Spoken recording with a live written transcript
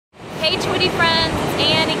Twiddy friends,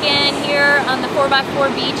 and again here on the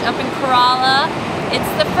 4x4 beach up in Kerala.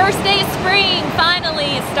 It's the first day of spring,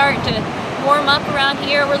 finally. It's starting to warm up around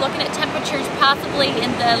here. We're looking at temperatures possibly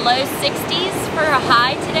in the low 60s for a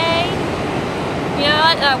high today. You know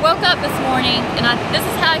what, I woke up this morning and this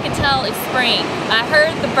is how I can tell it's spring. I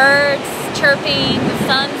heard the birds chirping, the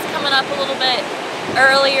sun's coming up a little bit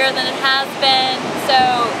earlier than it has been, so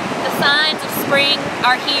the signs of spring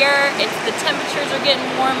are here. The temperatures are getting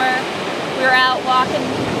warmer. We were out walking,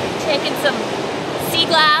 taking some sea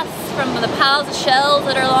glass from the piles of shells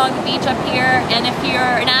that are along the beach up here, and if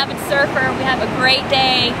you're an avid surfer, we have a great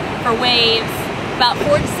day for waves, about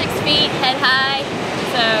 4 to 6 feet head high.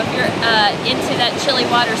 So if you're into that chilly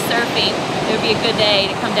water surfing, it would be a good day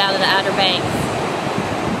to come down to the Outer Banks.